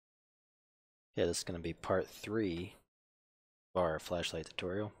Yeah, this is going to be part 3 of our flashlight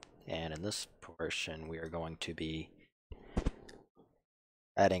tutorial, and in this portion we are going to be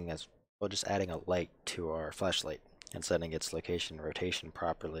just adding a light to our flashlight and setting its location and rotation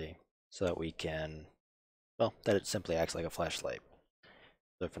properly so that we can, that it simply acts like a flashlight.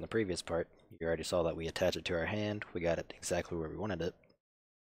 So from the previous part, you already saw that we attached it to our hand, we got it exactly where we wanted it,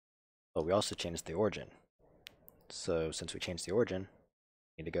 but we also changed the origin. So since we changed the origin,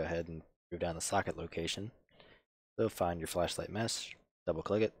 you need to go ahead and move down the socket location. So find your flashlight mesh, double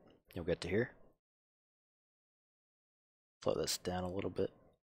click it, you'll get to here. Slow this down a little bit.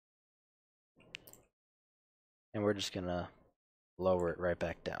 And we're just gonna lower it right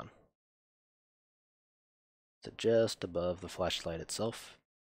back down to just above the flashlight itself.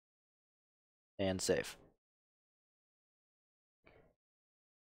 And save.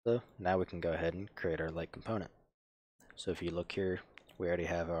 So now we can go ahead and create our light component. So if you look here, we already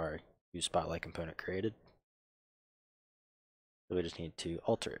have our USpotLightComponent created. So we just need to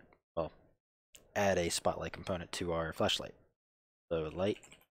alter it. Well, add a spotlight component to our flashlight. So light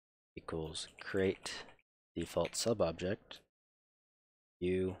equals create default subobject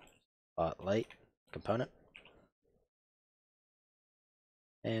USpotLight component,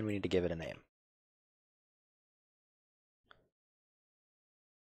 and we need to give it a name.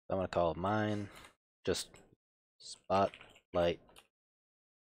 I'm going to call mine just spotlight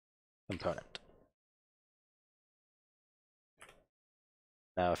component.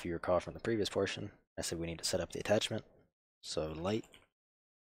 Now if you recall from the previous portion, I said we need to set up the attachment. So light,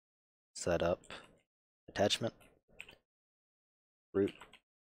 set up attachment, root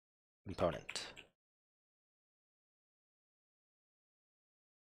component.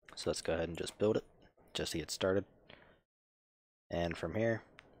 So let's go ahead and just build it, just to get started. And from here,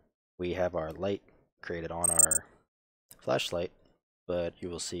 we have our light created on our flashlight, but you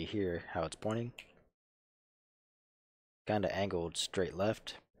will see here how it's pointing. Kind of angled straight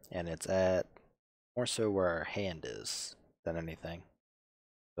left, and it's at more so where our hand is than anything.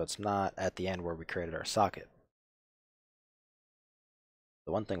 So it's not at the end where we created our socket.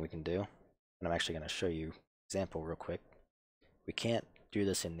 The one thing we can do, and I'm actually going to show you an example real quick, we can't do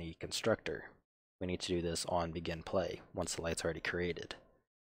this in the constructor. We need to do this on begin play once the light's already created.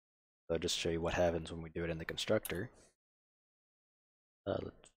 So I'll just show you what happens when we do it in the constructor.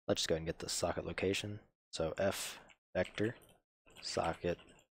 Let's just go ahead and get the socket location. So f vector socket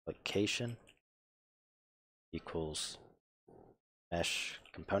location equals mesh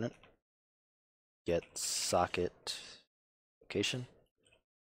component get socket location,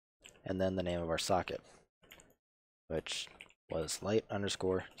 and then the name of our socket, which was light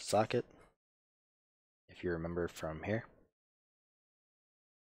underscore socket, if you remember from here.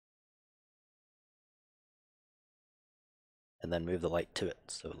 And then move the light to it.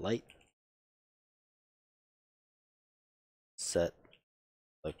 So light set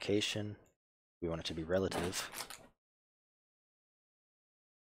location, we want it to be relative,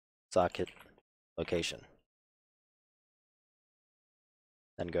 socket location.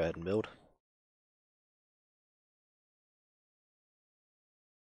 Then go ahead and build.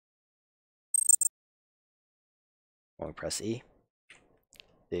 When we press E,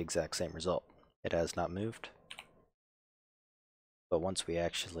 the exact same result. It has not moved. But once we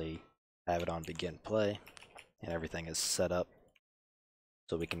actually have it on begin play and everything is set up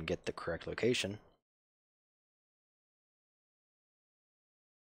so we can get the correct location,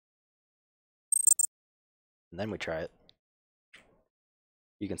 and then we try it,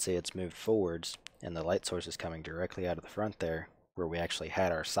 you can see it's moved forwards and the light source is coming directly out of the front there where we actually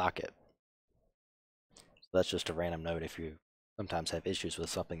had our socket. So that's just a random note if you sometimes have issues with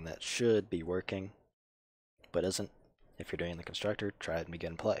something that should be working but isn't. If you're doing the constructor, try it and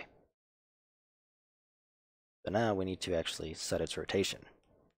begin play. But now we need to actually set its rotation.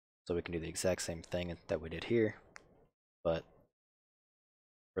 So we can do the exact same thing that we did here, but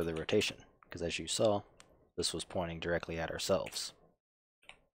for the rotation, because as you saw, this was pointing directly at ourselves.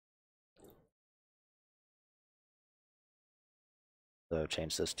 So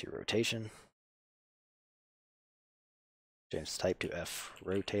change this to rotation. Change the type to F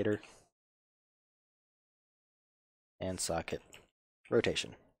rotator. And socket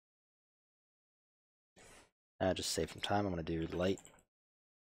rotation. Just save some time, I'm going to do light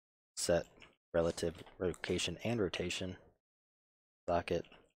set relative location and rotation, socket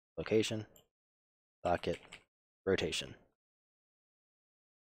location, socket rotation.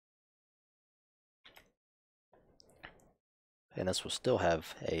 And this will still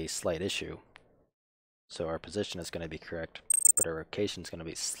have a slight issue. So our position is going to be correct, but our location is going to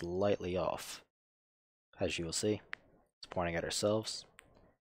be slightly off. As you will see, it's pointing at ourselves.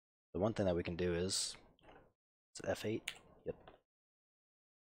 The one thing that we can do is it F8? Yep.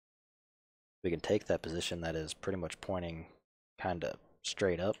 We can take that position that is pretty much pointing kind of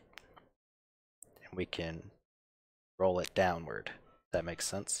straight up, and we can roll it downward. If that makes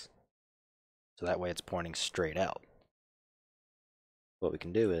sense. So that way it's pointing straight out. What we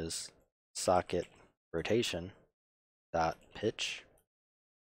can do is socket rotation dot pitch.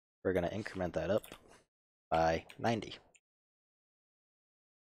 We're going to increment that up by 90.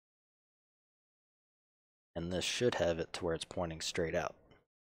 And this should have it to where it's pointing straight out.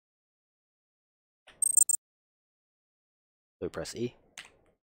 So we press E.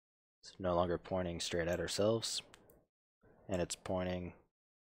 It's no longer pointing straight at ourselves, and it's pointing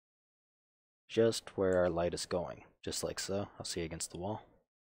just where our light is going, just like so. I'll see against the wall.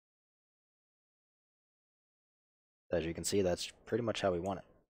 As you can see, that's pretty much how we want it.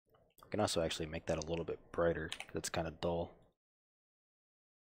 We can also actually make that a little bit brighter, because it's kind of dull.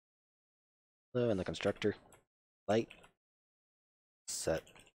 So in the constructor, light, set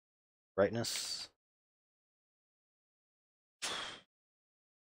brightness.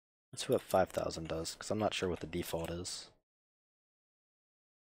 Let's see what 5000 does, because I'm not sure what the default is.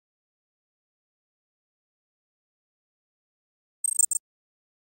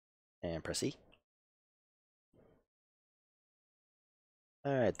 And press E.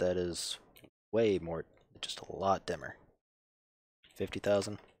 Alright, that is way more, just a lot dimmer.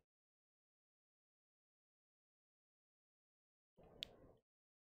 50,000.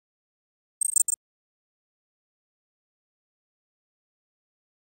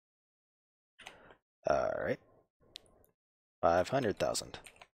 Alright. 500,000.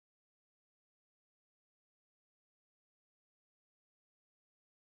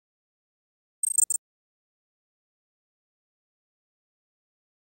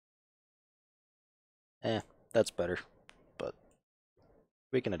 That's better, but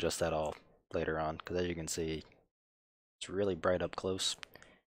we can adjust that all later on, because as you can see, it's really bright up close,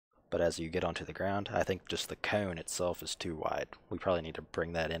 but as you get onto the ground, I think just the cone itself is too wide. We probably need to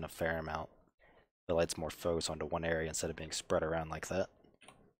bring that in a fair amount. The light's more focused onto one area instead of being spread around like that.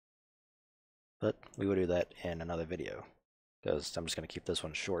 But we will do that in another video, because I'm just going to keep this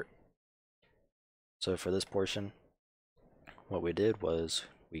one short. So for this portion, what we did was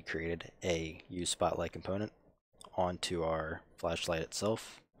we created a USpotLightComponent onto our flashlight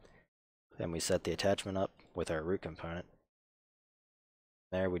itself, and we set the attachment up with our root component.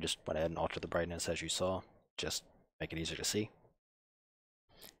 There we just went ahead and altered the brightness as you saw, just make it easier to see.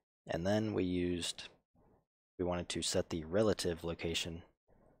 And then we wanted to set the relative location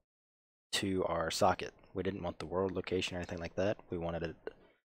to our socket. We didn't want the world location or anything like that. We wanted it,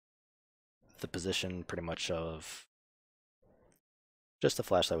 the position pretty much of just the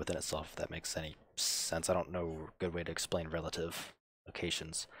flashlight within itself, if that makes any sense. I don't know a good way to explain relative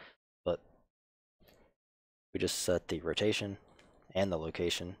locations, but we just set the rotation and the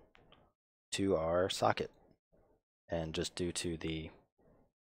location to our socket. And just due to the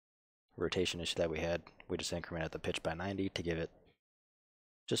rotation issue that we had, we just incremented the pitch by 90 to give it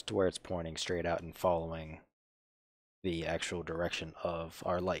just to where it's pointing straight out and following the actual direction of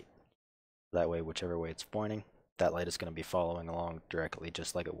our light. That way, whichever way it's pointing, that light is going to be following along directly,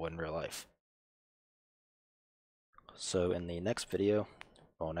 just like it would in real life. So in the next video,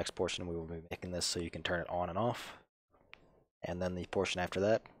 well, next portion, we will be making this so you can turn it on and off. And then the portion after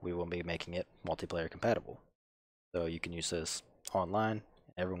that, we will be making it multiplayer compatible. So you can use this online,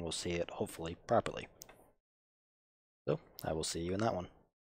 and everyone will see it hopefully properly. So I will see you in that one.